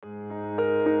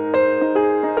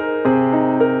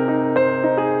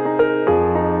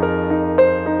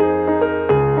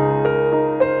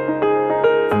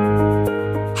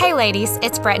ladies,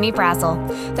 it's Brittany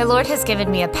Brazel. The Lord has given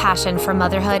me a passion for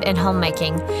motherhood and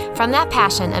homemaking. From that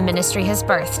passion, a ministry has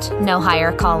birthed, No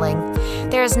Higher Calling.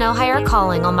 There is no higher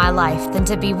calling on my life than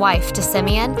to be wife to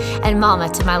Simeon and mama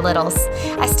to my littles.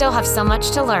 I still have so much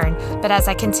to learn, but as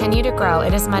I continue to grow,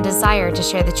 it is my desire to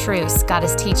share the truths God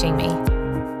is teaching me.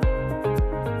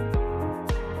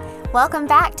 Welcome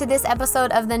back to this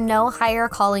episode of the No Higher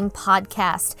Calling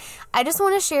podcast. I just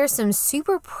want to share some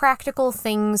super practical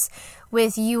things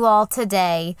with you all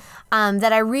today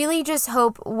that I really just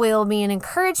hope will be an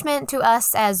encouragement to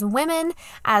us as women,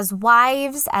 as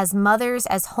wives, as mothers,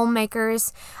 as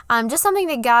homemakers. Just something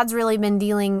that God's really been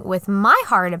dealing with my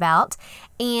heart about,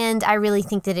 and I really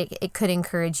think that it could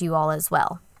encourage you all as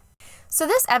well. So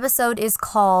this episode is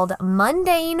called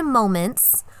Mundane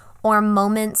Moments or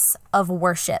Moments of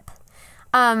Worship.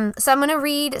 So I'm going to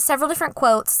read several different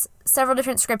quotes, several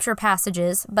different scripture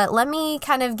passages, but let me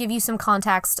kind of give you some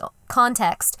context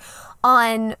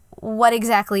on what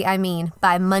exactly I mean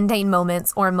by mundane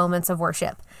moments or moments of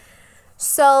worship.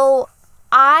 So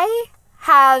I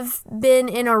have been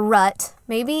in a rut,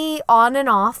 maybe on and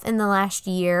off in the last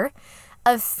year,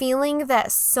 of feeling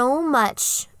that so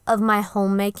much of my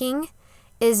homemaking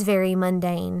is very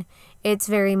mundane. It's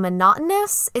very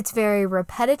monotonous. It's very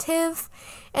repetitive.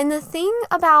 And the thing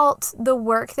about the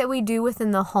work that we do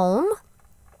within the home,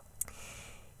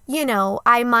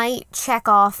 I might check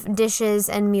off dishes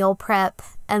and meal prep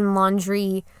and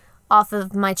laundry off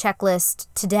of my checklist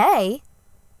today,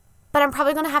 but I'm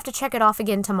probably going to have to check it off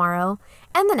again tomorrow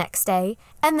and the next day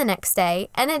and the next day.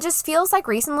 And it just feels like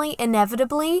recently,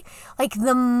 inevitably, like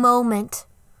the moment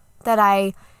that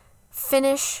I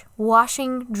finish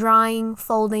washing, drying,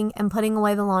 folding, and putting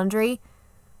away the laundry,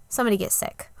 somebody gets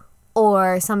sick,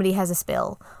 or somebody has a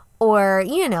spill, or,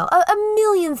 a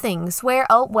million things where,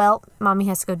 mommy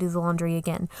has to go do the laundry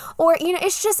again. Or,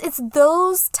 it's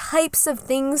those types of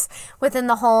things within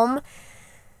the home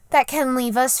that can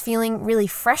leave us feeling really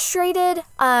frustrated,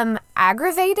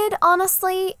 aggravated,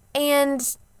 honestly,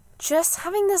 and just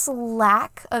having this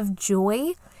lack of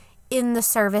joy in the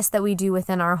service that we do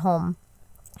within our home.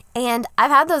 And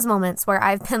I've had those moments where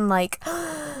I've been like,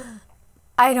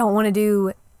 I don't want to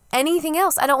do anything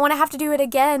else. I don't want to have to do it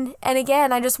again and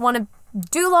again. I just want to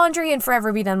do laundry and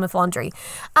forever be done with laundry.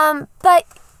 But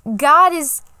God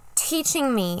is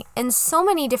teaching me in so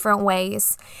many different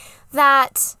ways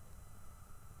that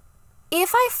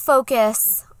if I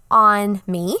focus on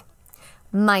me,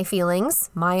 my feelings,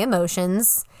 my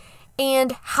emotions,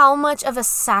 and how much of a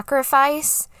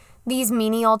sacrifice these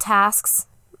menial tasks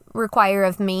require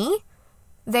of me,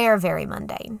 they are very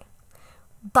mundane.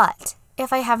 But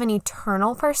if I have an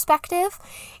eternal perspective,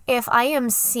 if I am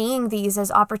seeing these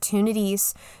as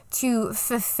opportunities to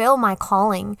fulfill my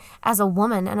calling as a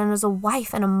woman and as a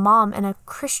wife and a mom and a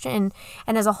Christian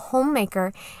and as a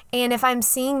homemaker, and if I'm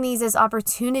seeing these as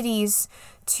opportunities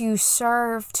to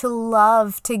serve, to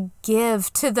love, to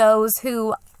give to those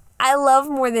who I love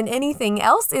more than anything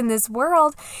else in this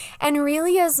world, and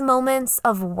really as moments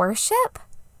of worship,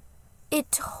 it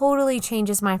totally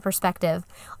changes my perspective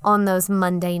on those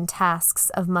mundane tasks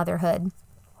of motherhood.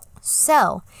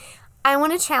 So, I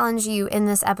want to challenge you in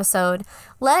this episode.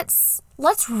 Let's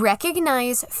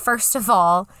recognize, first of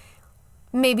all,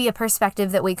 maybe a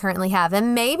perspective that we currently have.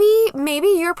 And maybe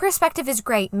your perspective is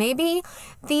great. Maybe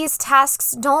these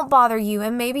tasks don't bother you,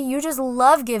 and maybe you just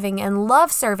love giving and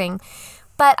love serving.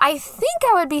 But I think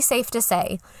I would be safe to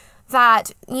say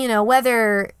that,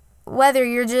 whether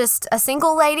you're just a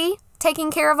single lady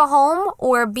taking care of a home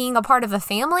or being a part of a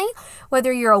family,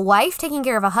 whether you're a wife taking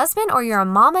care of a husband or you're a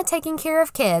mama taking care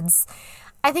of kids,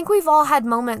 I think we've all had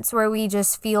moments where we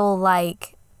just feel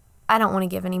like, I don't want to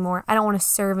give anymore. I don't want to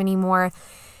serve anymore.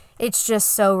 It's just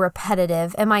so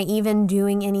repetitive. Am I even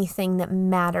doing anything that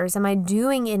matters? Am I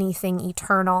doing anything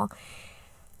eternal?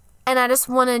 And I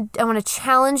want to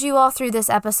challenge you all through this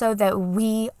episode that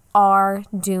we are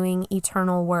doing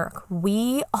eternal work.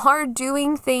 We are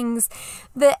doing things,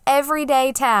 the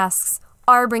everyday tasks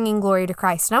are bringing glory to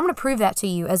Christ. And I'm going to prove that to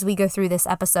you as we go through this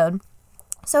episode.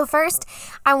 So first,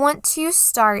 I want to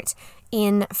start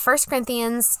in 1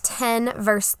 Corinthians 10,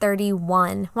 verse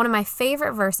 31. One of my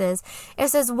favorite verses. It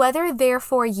says, "Whether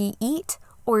therefore ye eat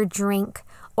or drink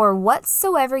or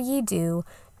whatsoever ye do,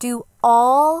 do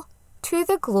all to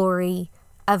the glory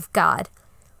of God."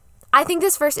 I think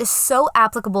this verse is so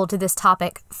applicable to this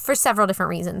topic for several different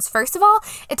reasons. First of all,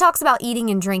 it talks about eating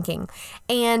and drinking.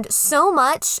 And so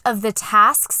much of the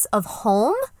tasks of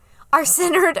home are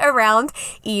centered around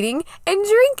eating and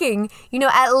drinking.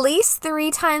 At least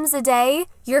 3 times a day,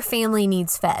 your family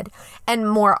needs fed. And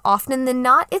more often than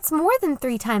not, it's more than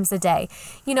 3 times a day.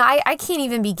 I can't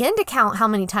even begin to count how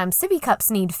many times sippy cups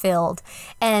need filled.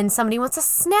 And somebody wants a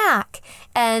snack.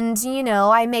 And,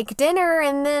 I make dinner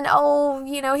and then,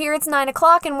 here it's 9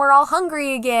 o'clock and we're all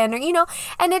hungry again.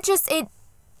 And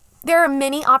there are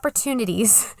many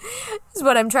opportunities, is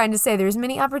what I'm trying to say. There's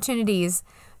many opportunities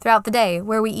throughout the day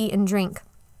where we eat and drink.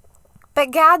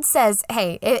 But God says,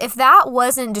 hey, if that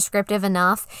wasn't descriptive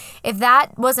enough, if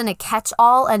that wasn't a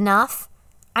catch-all enough,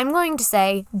 I'm going to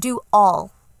say, do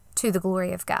all to the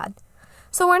glory of God.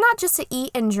 So we're not just to eat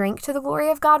and drink to the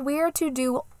glory of God, we are to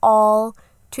do all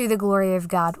to the glory of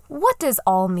God. What does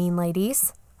all mean,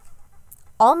 ladies?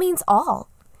 All means all.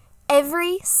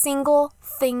 Every single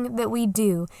thing that we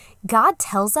do, God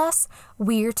tells us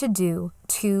we're to do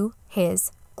to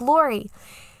His glory.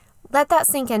 Let that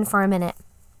sink in for a minute.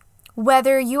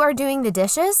 Whether you are doing the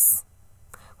dishes,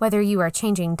 whether you are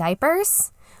changing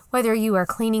diapers, whether you are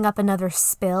cleaning up another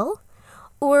spill,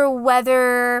 or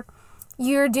whether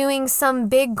you're doing some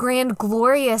big, grand,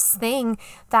 glorious thing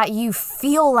that you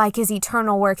feel like is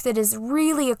eternal work, that is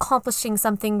really accomplishing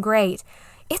something great,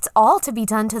 it's all to be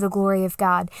done to the glory of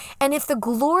God. And if the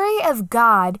glory of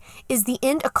God is the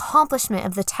end accomplishment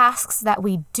of the tasks that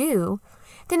we do,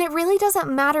 then it really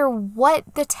doesn't matter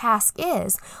what the task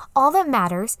is. All that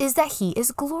matters is that He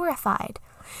is glorified.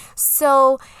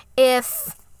 So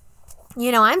if,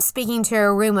 I'm speaking to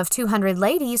a room of 200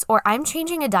 ladies or I'm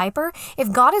changing a diaper,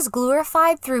 if God is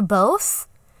glorified through both,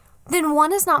 then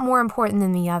one is not more important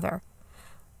than the other.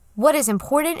 What is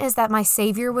important is that my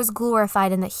Savior was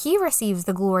glorified and that He receives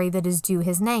the glory that is due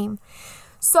His name.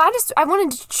 So I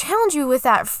wanted to challenge you with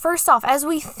that first off, as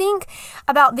we think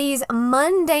about these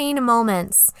mundane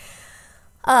moments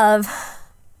of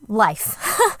life,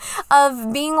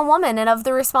 of being a woman and of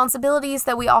the responsibilities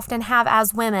that we often have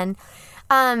as women.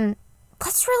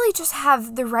 Let's really just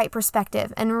have the right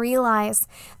perspective and realize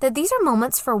that these are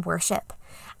moments for worship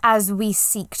as we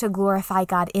seek to glorify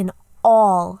God in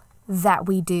all that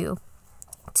we do.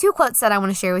 2 quotes that I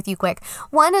want to share with you quick.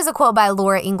 One is a quote by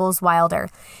Laura Ingalls Wilder.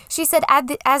 She said,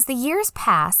 as the years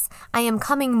pass, I am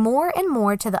coming more and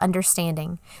more to the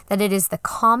understanding that it is the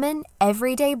common,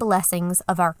 everyday blessings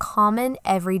of our common,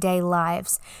 everyday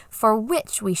lives for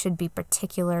which we should be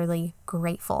particularly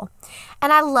grateful.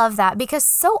 And I love that because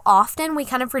so often we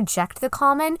kind of reject the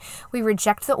common. We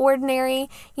reject the ordinary.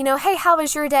 Hey, how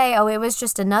was your day? Oh, it was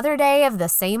just another day of the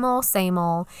same old, same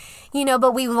old.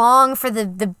 But we long for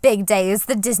the big days,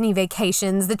 the Disney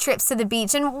vacations, the trips to the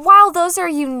beach. And while those are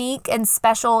unique and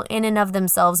special in and of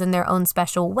themselves in their own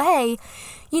special way,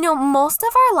 most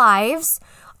of our lives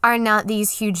are not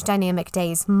these huge dynamic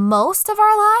days. Most of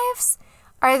our lives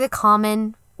are the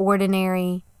common,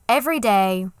 ordinary,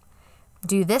 everyday,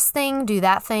 do this thing, do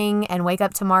that thing, and wake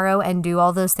up tomorrow and do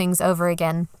all those things over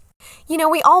again.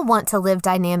 We all want to live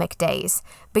dynamic days,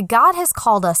 but God has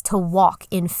called us to walk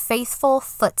in faithful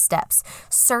footsteps,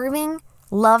 serving,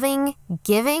 loving,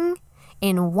 giving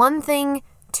in one thing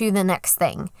to the next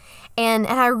thing. And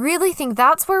I really think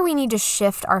that's where we need to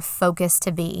shift our focus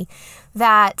to be,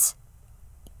 that,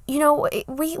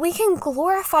 we can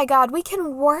glorify God, we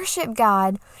can worship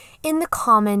God in the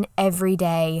common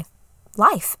everyday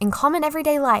life. In common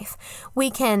everyday life, we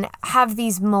can have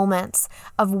these moments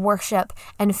of worship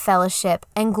and fellowship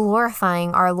and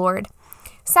glorifying our Lord.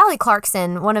 Sally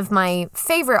Clarkson, one of my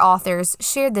favorite authors,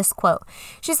 shared this quote.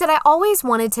 She said, I always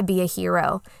wanted to be a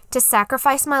hero, to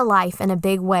sacrifice my life in a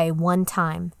big way one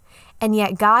time. And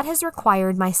yet God has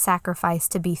required my sacrifice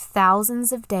to be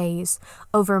thousands of days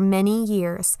over many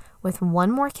years with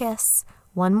one more kiss,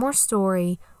 one more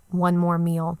story, one more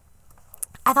meal.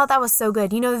 I thought that was so good.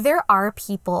 There are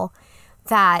people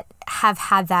that have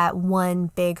had that one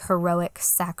big heroic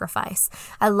sacrifice.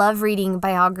 I love reading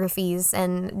biographies,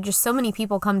 and just so many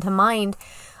people come to mind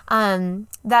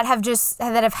that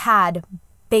have had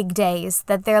big days,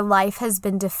 that their life has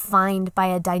been defined by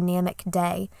a dynamic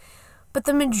day. But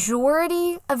the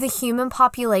majority of the human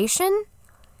population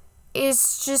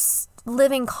is just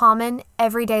living common,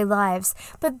 everyday lives.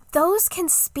 But those can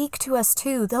speak to us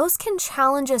too. Those can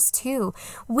challenge us too.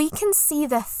 We can see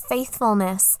the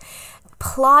faithfulness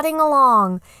plodding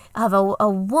along of a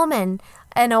woman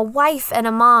and a wife and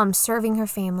a mom serving her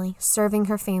family, serving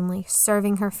her family,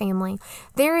 serving her family.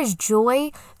 There is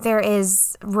joy, there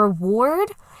is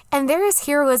reward, and there is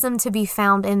heroism to be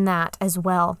found in that as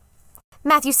well.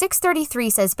 Matthew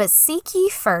 6:33 says, But seek ye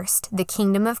first the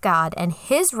kingdom of God and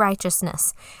His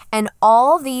righteousness, and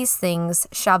all these things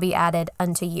shall be added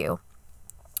unto you.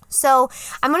 So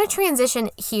I'm going to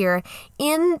transition here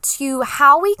into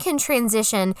how we can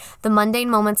transition the mundane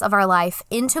moments of our life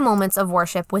into moments of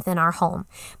worship within our home.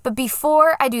 But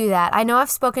before I do that, I know I've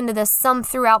spoken to this some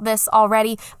throughout this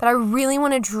already, but I really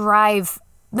want to drive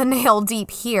the nail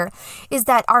deep here, is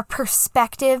that our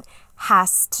perspective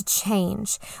has to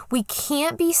change. We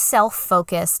can't be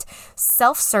self-focused,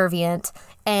 self-servient,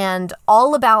 and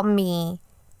all about me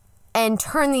and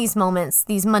turn these moments,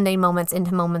 these mundane moments,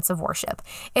 into moments of worship.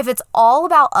 If it's all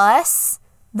about us,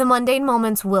 the mundane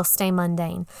moments will stay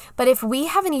mundane. But if we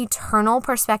have an eternal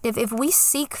perspective, if we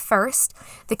seek first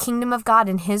the kingdom of God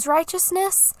and his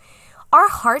righteousness, our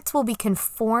hearts will be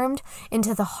conformed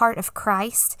into the heart of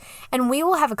Christ, and we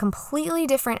will have a completely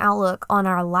different outlook on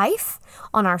our life,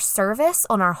 on our service,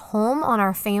 on our home, on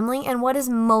our family, and what is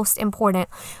most important.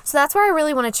 So that's where I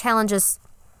really want to challenge us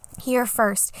here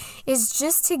first, is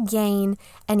just to gain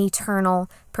an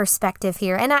eternal perspective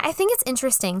here. And I think it's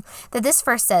interesting that this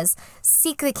verse says,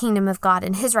 seek the kingdom of God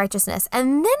and his righteousness.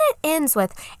 And then it ends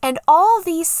with, and all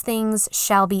these things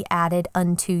shall be added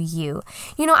unto you.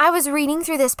 You know, I was reading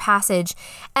through this passage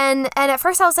and at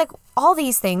first I was like, all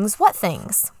these things? What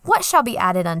shall be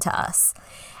added unto us?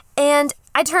 And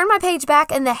I turned my page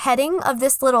back and the heading of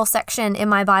this little section in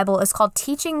my Bible is called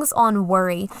Teachings on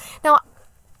Worry. Now,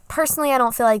 personally, I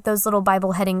don't feel like those little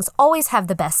Bible headings always have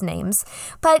the best names,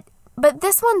 but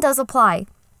this one does apply.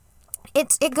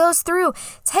 It goes through,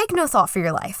 take no thought for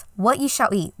your life, what ye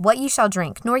shall eat, what ye shall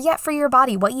drink, nor yet for your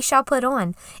body, what ye shall put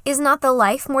on. Is not the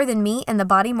life more than meat, and the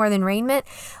body more than raiment?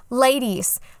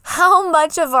 Ladies, how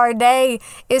much of our day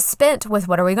is spent with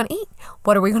what are we going to eat?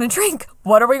 What are we going to drink?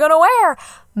 What are we going to wear?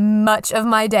 Much of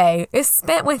my day is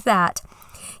spent with that.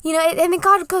 You know, and then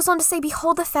God goes on to say,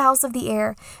 behold the fowls of the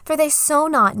air, for they sow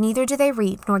not, neither do they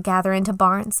reap, nor gather into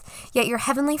barns. Yet your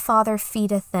heavenly Father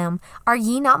feedeth them. Are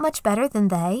ye not much better than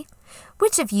they?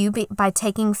 Which of you, by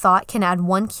taking thought, can add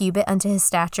 1 cubit unto his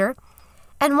stature?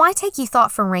 And why take ye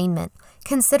thought for raiment?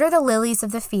 Consider the lilies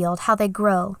of the field, how they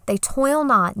grow. They toil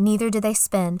not, neither do they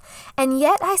spin. And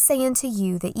yet I say unto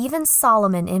you that even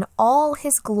Solomon in all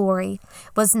his glory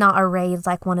was not arrayed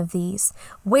like one of these.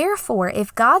 Wherefore,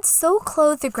 if God so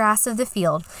clothe the grass of the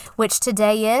field, which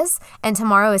today is, and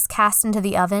tomorrow is cast into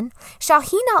the oven, shall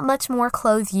he not much more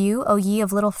clothe you, O ye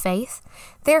of little faith?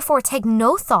 Therefore take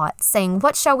no thought, saying,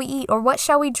 what shall we eat, or what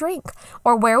shall we drink,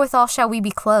 or wherewithal shall we be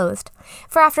clothed?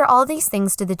 For after all these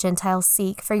things do the Gentiles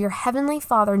seek, for your heavenly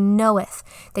Father knoweth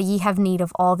that ye have need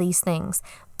of all these things.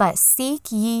 But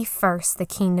seek ye first the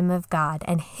kingdom of God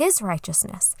and his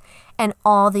righteousness, and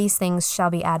all these things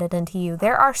shall be added unto you.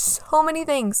 There are so many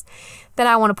things that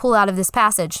I want to pull out of this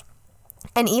passage.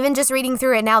 And even just reading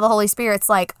through it now, the Holy Spirit's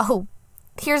like, oh,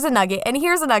 here's a nugget, and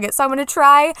here's a nugget. So I'm going to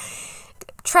try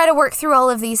to work through all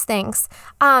of these things.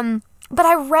 But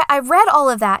I read all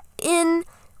of that in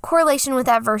correlation with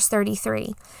that verse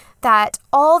 33, that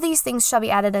all these things shall be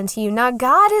added unto you. Now,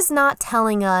 God is not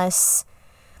telling us,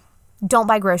 don't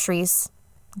buy groceries,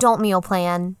 don't meal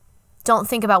plan, don't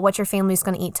think about what your family's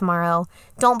going to eat tomorrow,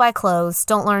 don't buy clothes,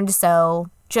 don't learn to sew,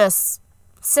 just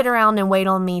sit around and wait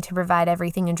on me to provide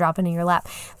everything and drop it in your lap.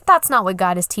 That's not what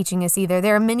God is teaching us either.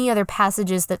 There are many other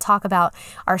passages that talk about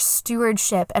our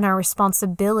stewardship and our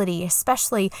responsibility,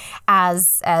 especially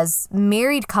as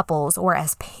married couples or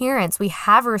as parents. We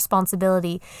have a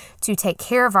responsibility to take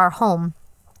care of our home.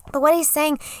 But what he's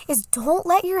saying is, don't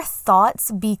let your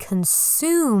thoughts be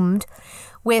consumed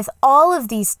with all of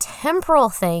these temporal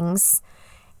things.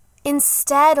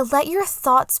 Instead, let your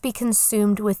thoughts be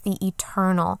consumed with the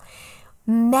eternal.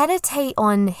 Meditate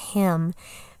on him.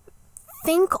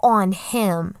 Think on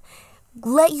him.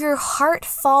 Let your heart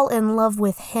fall in love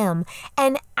with him.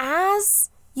 And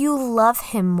as you love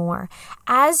him more,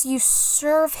 as you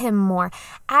serve him more,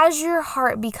 as your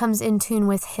heart becomes in tune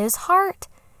with his heart,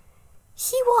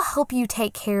 he will help you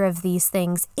take care of these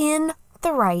things in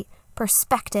the right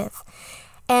perspective.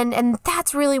 And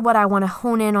that's really what I want to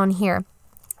hone in on here.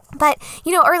 But,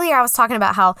 you know, earlier I was talking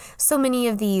about how so many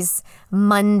of these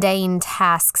mundane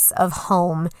tasks of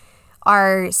home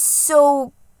are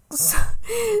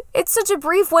it's such a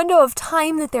brief window of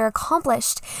time that they're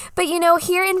accomplished. But, you know,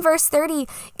 here in verse 30,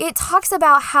 it talks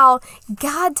about how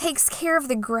God takes care of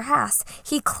the grass.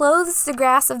 He clothes the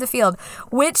grass of the field,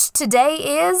 which today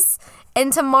is,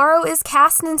 and tomorrow is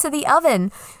cast into the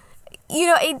oven. You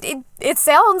know, it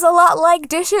sounds a lot like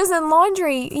dishes and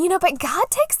laundry, you know, but God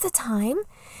takes the time.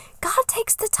 God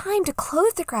takes the time to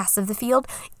clothe the grass of the field,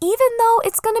 even though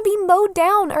it's going to be mowed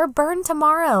down or burned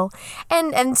tomorrow.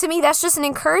 And to me, that's just an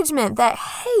encouragement that,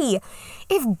 hey,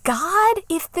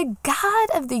 if the God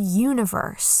of the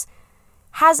universe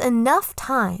has enough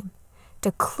time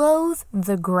to clothe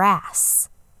the grass,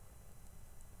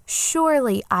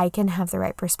 surely I can have the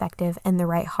right perspective and the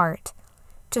right heart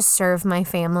to serve my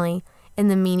family in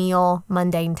the menial,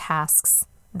 mundane tasks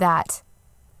that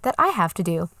I have to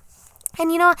do.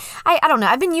 And I don't know.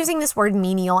 I've been using this word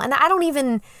menial, and I don't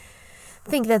even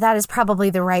think that is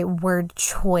probably the right word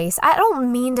choice. I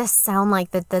don't mean to sound like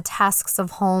that the tasks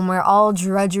of home are all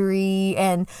drudgery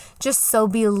and just so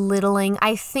belittling.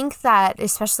 I think that,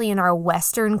 especially in our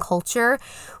Western culture,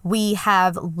 we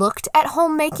have looked at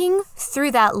homemaking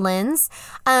through that lens.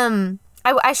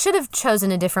 I should have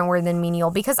chosen a different word than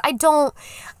menial, because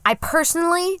I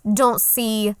personally don't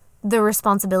see the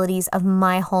responsibilities of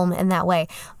my home in that way.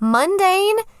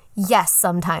 Mundane, yes,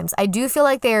 sometimes. I do feel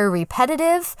like they're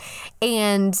repetitive,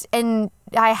 and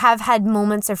I have had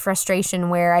moments of frustration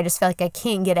where I just feel like I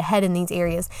can't get ahead in these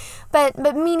areas. But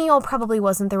menial probably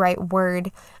wasn't the right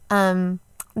word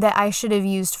that I should have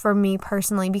used for me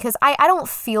personally, because I don't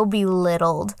feel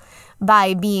belittled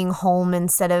by being home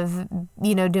instead of,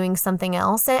 doing something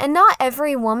else. And not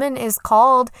every woman is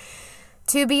called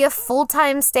to be a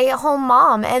full-time stay-at-home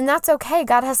mom, and that's okay.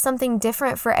 God has something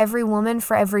different for every woman,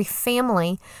 for every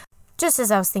family. Just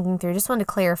as I was thinking through, just wanted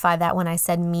to clarify that when I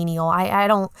said menial. I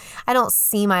don't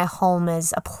see my home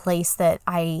as a place that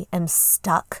I am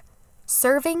stuck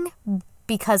serving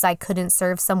because I couldn't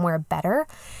serve somewhere better.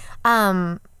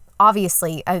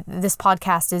 Obviously, this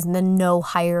podcast is the No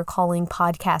Higher Calling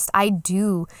podcast. I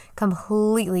do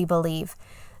completely believe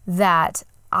that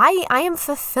I am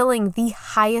fulfilling the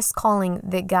highest calling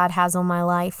that God has on my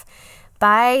life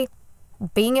by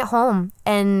being at home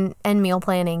and meal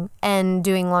planning and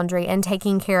doing laundry and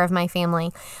taking care of my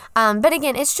family. But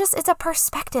again, it's a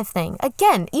perspective thing.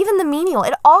 Again, even the menial,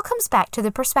 it all comes back to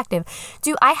the perspective.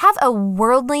 Do I have a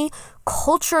worldly,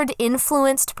 cultured,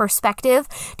 influenced perspective?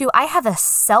 Do I have a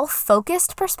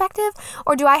self-focused perspective,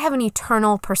 or do I have an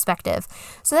eternal perspective?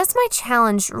 So that's my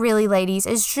challenge, really, ladies,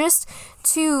 is just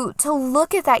to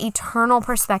look at that eternal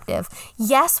perspective.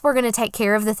 Yes, we're going to take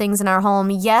care of the things in our home.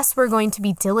 Yes, we're going to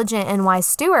be diligent and wise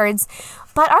stewards,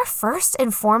 but our first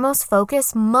and foremost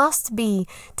focus must be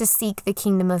to seek the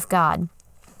kingdom of God.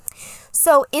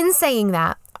 So in saying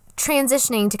that,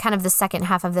 transitioning to kind of the second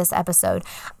half of this episode,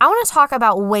 I want to talk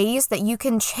about ways that you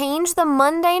can change the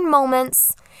mundane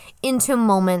moments into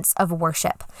moments of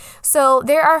worship. So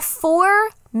there are 4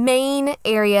 main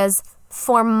areas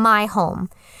for my home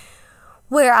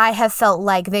where I have felt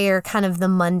like they are kind of the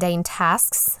mundane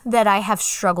tasks that I have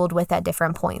struggled with at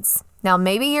different points. Now,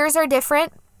 maybe yours are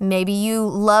different. Maybe you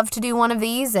love to do one of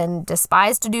these and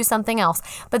despise to do something else.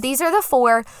 But these are the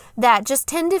 4 that just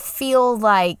tend to feel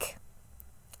like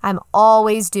I'm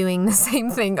always doing the same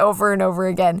thing over and over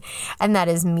again. And that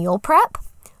is meal prep,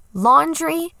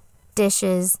 laundry,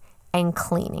 dishes, and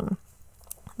cleaning.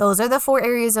 Those are the 4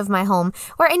 areas of my home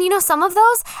where, and some of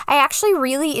those I actually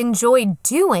really enjoy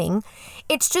doing.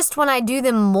 It's just when I do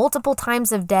them multiple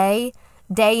times of day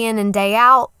in and day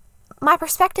out, my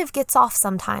perspective gets off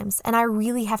sometimes, and I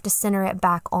really have to center it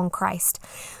back on Christ.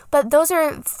 But those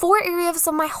are 4 areas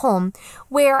of my home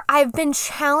where I've been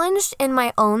challenged in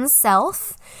my own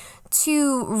self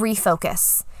to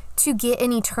refocus, to get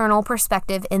an eternal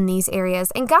perspective in these areas.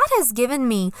 And God has given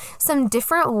me some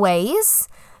different ways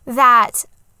that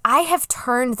I have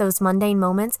turned those mundane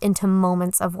moments into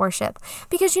moments of worship.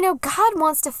 Because, God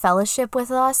wants to fellowship with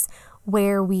us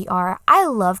where we are. I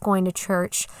love going to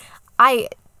church.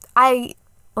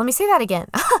 Let me say that again.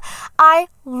 I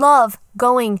love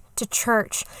going to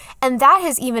church. And that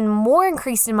has even more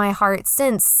increased in my heart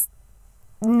since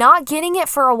not getting it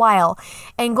for a while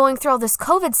and going through all this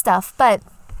COVID stuff. But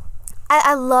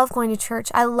I love going to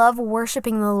church. I love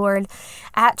worshiping the Lord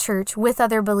at church with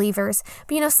other believers.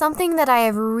 But something that I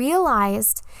have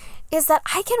realized is that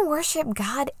I can worship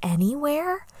God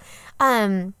anywhere.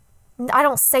 I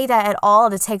don't say that at all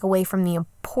to take away from the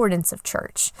importance of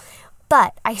church.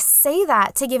 But I say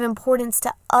that to give importance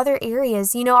to other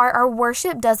areas. Our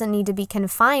worship doesn't need to be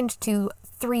confined to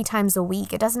 3 times a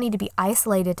week. It doesn't need to be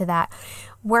isolated to that.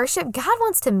 Worship, God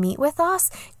wants to meet with us.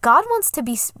 God wants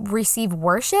to receive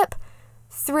worship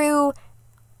through,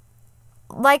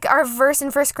 like our verse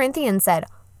in 1 Corinthians said,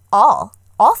 all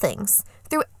things,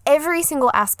 through every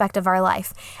single aspect of our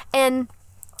life. And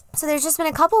so there's just been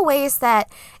a couple ways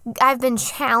that I've been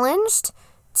challenged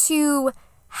to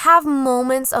have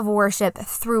moments of worship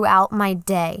throughout my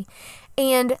day.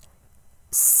 And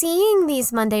seeing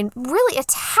these really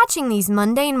attaching these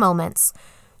mundane moments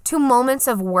to moments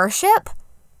of worship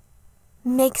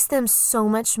makes them so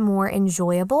much more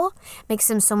enjoyable, makes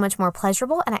them so much more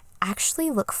pleasurable, and I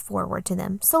actually look forward to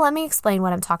them. So let me explain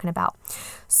what I'm talking about.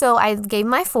 So I gave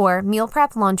my 4: meal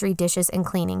prep, laundry, dishes, and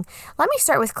cleaning. Let me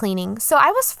start with cleaning. So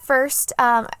I was first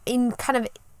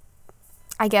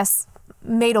I guess,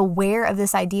 made aware of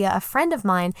this idea, a friend of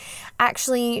mine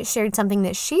actually shared something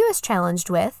that she was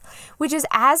challenged with, which is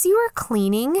as you are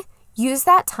cleaning, use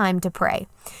that time to pray.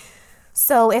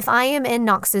 So if I am in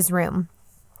Knox's room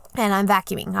and I'm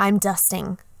vacuuming, I'm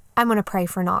dusting, I'm going to pray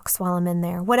for Knox while I'm in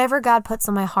there. Whatever God puts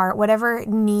on my heart, whatever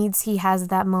needs he has at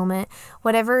that moment,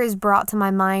 whatever is brought to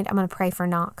my mind, I'm going to pray for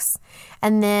Knox.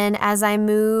 And then as I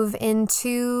move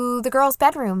into the girls'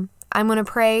 bedroom, I'm going to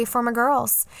pray for my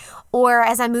girls. Or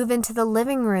as I move into the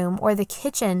living room or the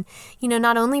kitchen,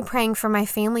 not only praying for my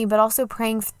family, but also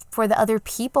praying for the other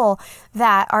people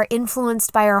that are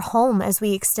influenced by our home as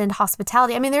we extend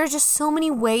hospitality. I mean, there's just so many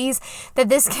ways that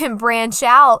this can branch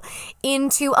out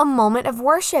into a moment of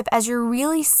worship as you're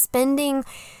really spending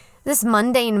this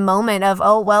mundane moment of,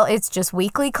 oh, well, it's just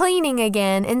weekly cleaning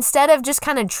again, instead of just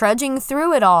kind of trudging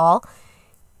through it all,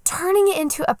 turning it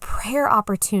into a prayer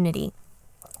opportunity.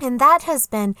 And that has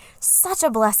been such a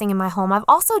blessing in my home. I've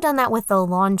also done that with the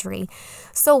laundry.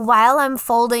 So while I'm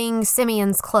folding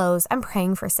Simeon's clothes, I'm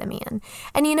praying for Simeon.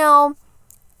 And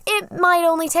it might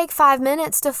only take 5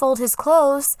 minutes to fold his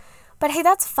clothes, but hey,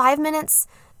 that's 5 minutes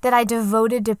that I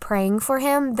devoted to praying for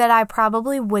him that I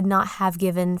probably would not have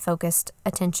given focused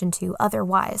attention to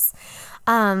otherwise.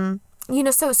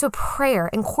 So prayer,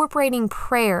 incorporating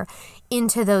prayer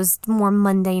into those more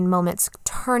mundane moments,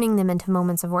 turning them into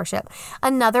moments of worship.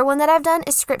 Another one that I've done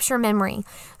is scripture memory.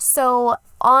 So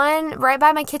right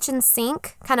by my kitchen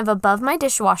sink, kind of above my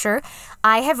dishwasher,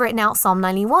 I have written out Psalm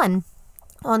 91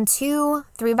 on 2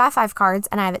 3x5 cards,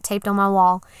 and I have it taped on my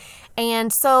wall.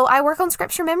 And so I work on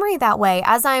scripture memory that way.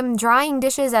 As I'm drying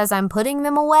dishes, as I'm putting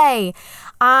them away,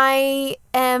 I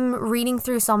am reading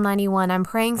through Psalm 91. I'm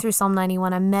praying through Psalm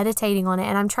 91. I'm meditating on it,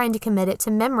 and I'm trying to commit it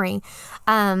to memory.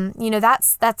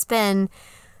 That's been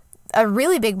a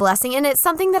really big blessing, and it's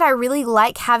something that I really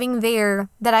like having there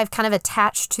that I've kind of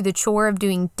attached to the chore of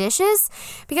doing dishes,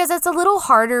 because it's a little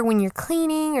harder when you're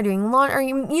cleaning or doing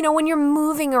laundry, or when you're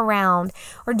moving around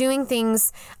or doing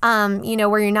things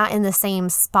where you're not in the same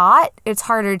spot. It's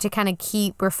harder to kind of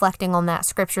keep reflecting on that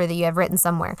scripture that you have written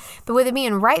somewhere. But with it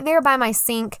being right there by my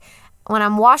sink, when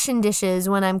I'm washing dishes,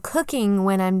 when I'm cooking,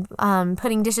 when I'm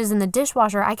putting dishes in the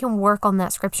dishwasher, I can work on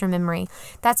that scripture memory.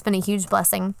 That's been a huge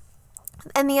blessing.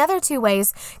 And the other two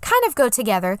ways kind of go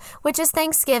together, which is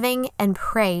thanksgiving and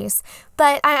praise.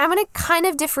 But I'm going to kind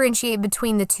of differentiate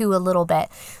between the two a little bit.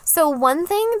 So one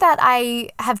thing that I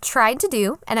have tried to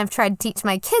do, and I've tried to teach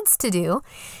my kids to do,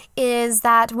 is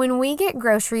that when we get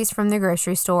groceries from the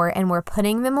grocery store and we're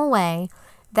putting them away,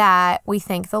 that we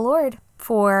thank the Lord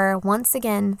for once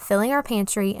again filling our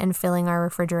pantry and filling our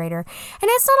refrigerator. And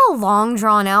it's not a long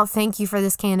drawn out thank you for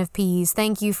this can of peas,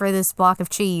 thank you for this block of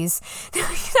cheese.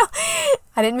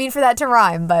 I didn't mean for that to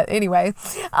rhyme, but anyway.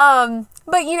 But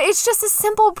it's just a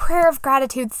simple prayer of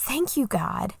gratitude. Thank you,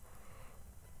 God,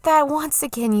 that once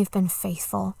again you've been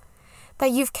faithful, that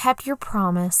you've kept your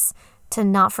promise to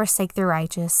not forsake the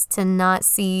righteous, to not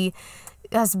see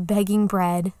us begging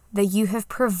bread, that you have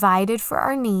provided for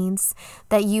our needs,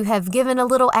 that you have given a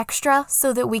little extra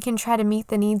so that we can try to meet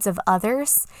the needs of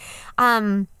others.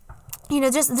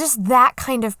 Just that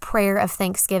kind of prayer of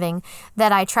thanksgiving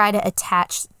that I try to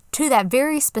attach to that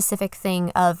very specific thing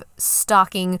of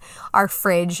stocking our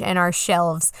fridge and our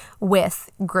shelves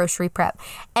with grocery prep.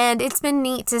 And it's been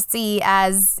neat to see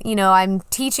as, I'm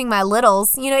teaching my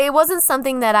littles, it wasn't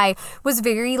something that I was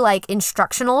very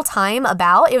instructional time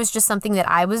about. It was just something that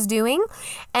I was doing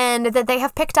and that they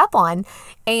have picked up on.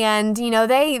 And,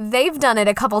 they've done it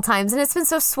a couple times, and it's been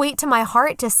so sweet to my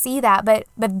heart to see that. But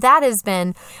that has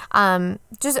been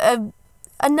just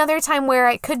another time where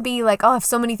it could be I have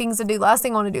so many things to do. Last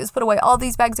thing I want to do is put away all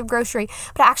these bags of grocery.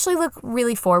 But I actually look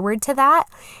really forward to that,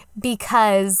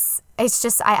 because it's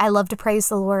just, I love to praise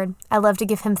the Lord. I love to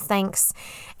give him thanks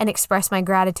and express my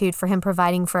gratitude for him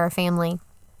providing for our family.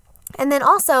 And then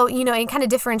also, and kind of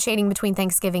differentiating between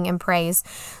thanksgiving and praise.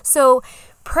 So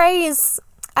praise,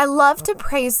 I love to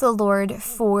praise the Lord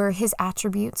for his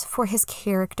attributes, for his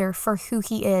character, for who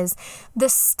he is. The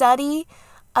study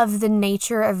of the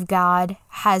nature of God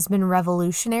has been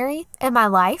revolutionary in my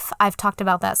life. I've talked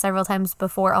about that several times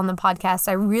before on the podcast.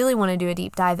 I really want to do a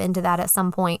deep dive into that at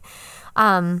some point.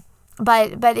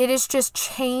 But it has just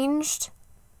changed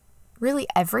really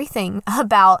everything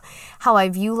about how I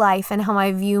view life and how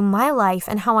I view my life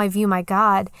and how I view my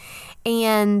God.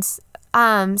 And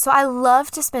so I love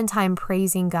to spend time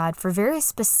praising God for very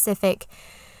specific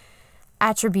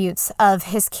attributes of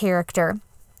his character.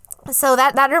 So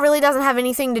that really doesn't have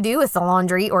anything to do with the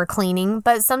laundry or cleaning,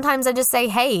 but sometimes I just say,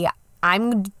 hey,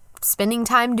 I'm spending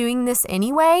time doing this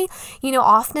anyway.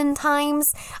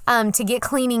 Oftentimes to get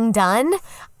cleaning done,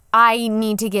 I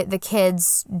need to get the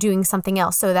kids doing something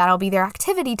else. So that'll be their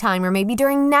activity time or maybe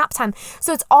during nap time.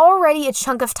 So it's already a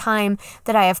chunk of time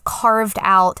that I have carved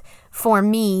out for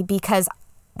me because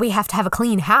we have to have a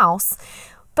clean house.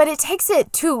 But it takes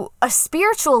it to a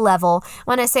spiritual level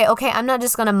when I say, okay, I'm not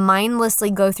just going to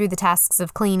mindlessly go through the tasks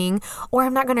of cleaning, or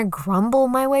I'm not going to grumble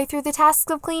my way through the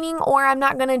tasks of cleaning, or I'm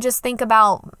not going to just think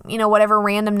about, whatever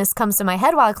randomness comes to my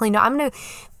head while I clean. No, I'm going to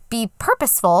be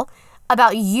purposeful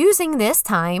about using this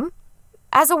time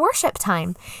as a worship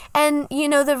time. And,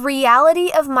 the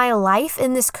reality of my life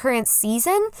in this current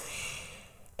season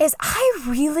is I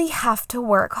really have to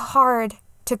work hard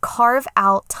to carve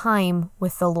out time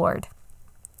with the Lord.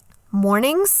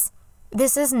 Mornings,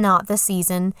 this is not the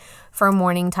season for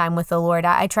morning time with the Lord.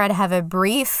 I try to have a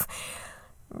brief,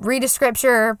 read a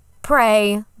scripture,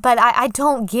 pray, but I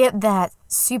don't get that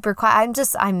super quiet.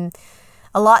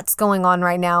 A lot's going on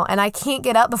right now, and I can't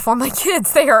get up before my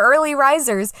kids. They are early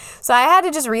risers. So I had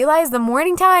to just realize the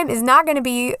morning time is not going to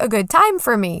be a good time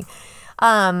for me. So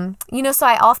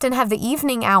I often have the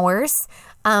evening hours.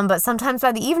 But sometimes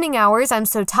by the evening hours, I'm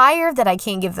so tired that I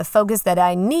can't give the focus that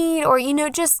I need, or,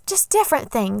 just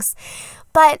different things.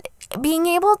 But being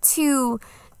able to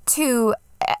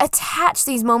attach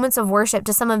these moments of worship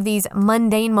to some of these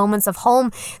mundane moments of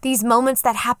home, these moments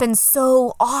that happen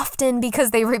so often because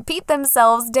they repeat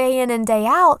themselves day in and day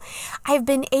out, I've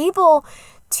been able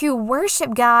to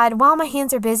worship God while my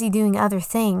hands are busy doing other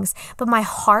things, but my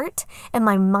heart and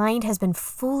my mind has been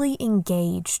fully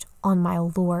engaged on my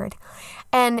Lord.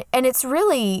 And it's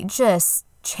really just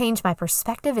changed my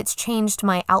perspective. It's changed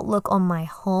my outlook on my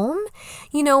home.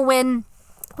 When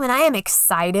I am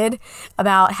excited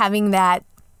about having that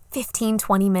 15,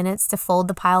 20 minutes to fold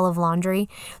the pile of laundry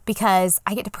because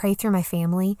I get to pray through my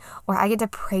family, or I get to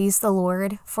praise the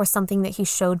Lord for something that he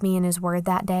showed me in his word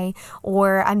that day,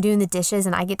 or I'm doing the dishes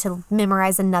and I get to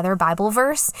memorize another Bible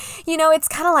verse. It's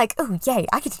kind of like, oh, yay,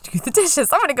 I get to do the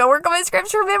dishes. I'm going to go work on my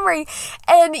scripture memory.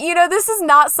 And, this is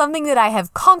not something that I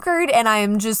have conquered and I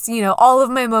am just, all of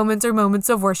my moments are moments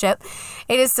of worship.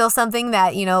 It is still something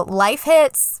that, life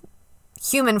hits,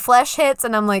 human flesh hits,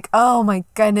 and I'm like, oh my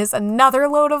goodness, another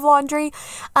load of laundry.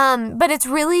 But it's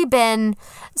really been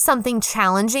something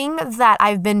challenging that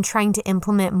I've been trying to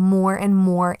implement more and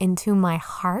more into my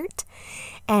heart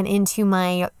and into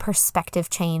my perspective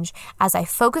change as I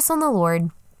focus on the Lord,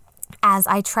 as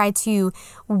I try to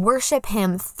worship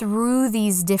him through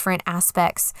these different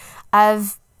aspects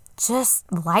of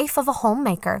just life of a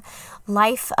homemaker,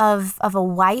 life of a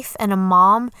wife and a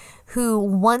mom who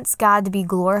wants God to be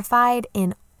glorified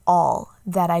in all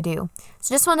that I do.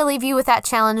 So just want to leave you with that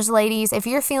challenge, ladies. If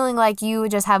you're feeling like you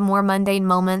just have more mundane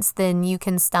moments than you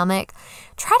can stomach,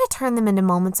 try to turn them into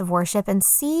moments of worship and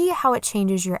see how it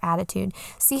changes your attitude.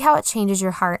 See how it changes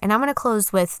your heart. And I'm going to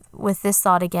close with this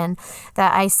thought again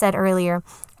that I said earlier.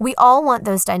 We all want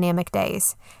those dynamic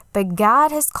days, but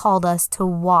God has called us to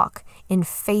walk in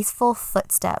faithful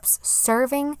footsteps,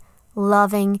 serving,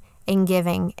 loving, and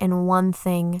giving in one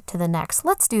thing to the next.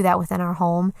 Let's do that within our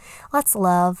home. Let's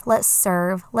love, let's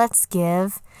serve, let's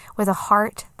give with a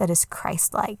heart that is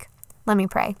Christ-like. Let me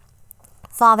pray.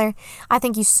 Father, I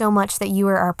thank you so much that you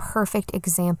are our perfect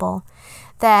example,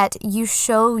 that you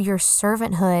show your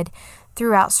servanthood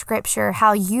throughout Scripture,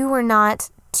 how you were not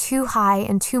too high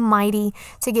and too mighty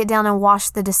to get down and wash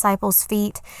the disciples'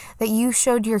 feet, that you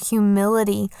showed your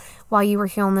humility while you were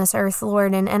here on this earth,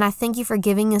 Lord. And I thank you for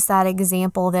giving us that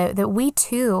example that we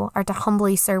too are to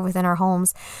humbly serve within our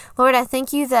homes. Lord, I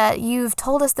thank you that you've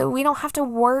told us that we don't have to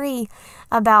worry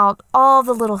about all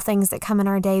the little things that come in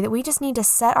our day, that we just need to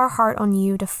set our heart on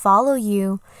you, to follow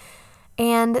you,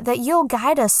 and that you'll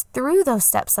guide us through those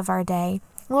steps of our day.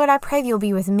 Lord, I pray that you'll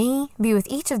be with me, be with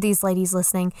each of these ladies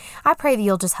listening. I pray that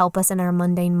you'll just help us in our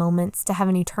mundane moments to have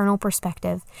an eternal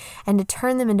perspective and to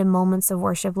turn them into moments of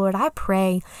worship. Lord, I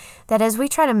pray that as we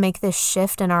try to make this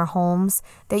shift in our homes,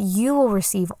 that you will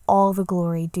receive all the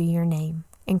glory due your name.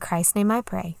 In Christ's name I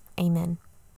pray. Amen.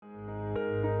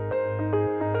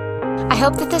 I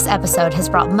hope that this episode has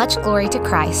brought much glory to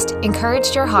Christ,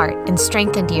 encouraged your heart, and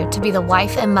strengthened you to be the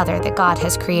wife and mother that God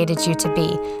has created you to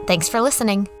be. Thanks for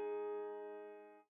listening.